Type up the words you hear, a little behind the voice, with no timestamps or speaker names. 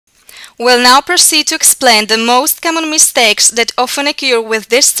We'll now proceed to explain the most common mistakes that often occur with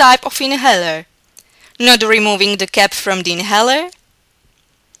this type of inhaler. Not removing the cap from the inhaler,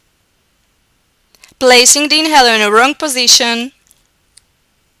 placing the inhaler in a wrong position,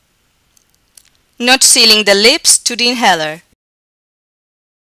 not sealing the lips to the inhaler.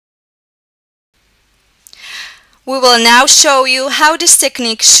 We will now show you how this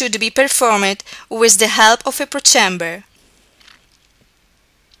technique should be performed with the help of a prochamber.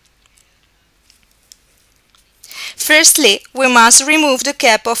 Firstly, we must remove the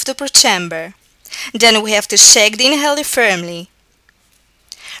cap of the prochamber. Then we have to shake the inhaler firmly.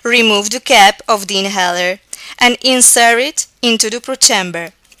 Remove the cap of the inhaler and insert it into the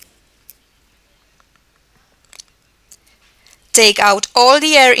prochamber. Take out all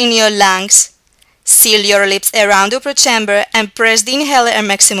the air in your lungs. Seal your lips around the prochamber and press the inhaler a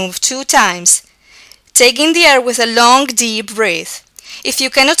maximum of 2 times. Take in the air with a long, deep breath. If you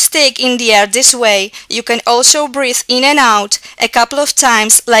cannot take in the air this way, you can also breathe in and out a couple of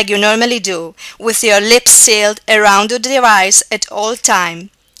times like you normally do, with your lips sealed around the device at all times.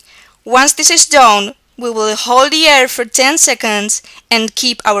 Once this is done, we will hold the air for 10 seconds and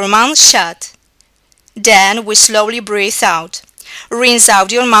keep our mouth shut. Then we slowly breathe out. Rinse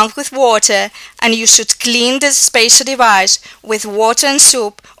out your mouth with water, and you should clean the spacer device with water and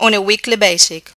soap on a weekly basis.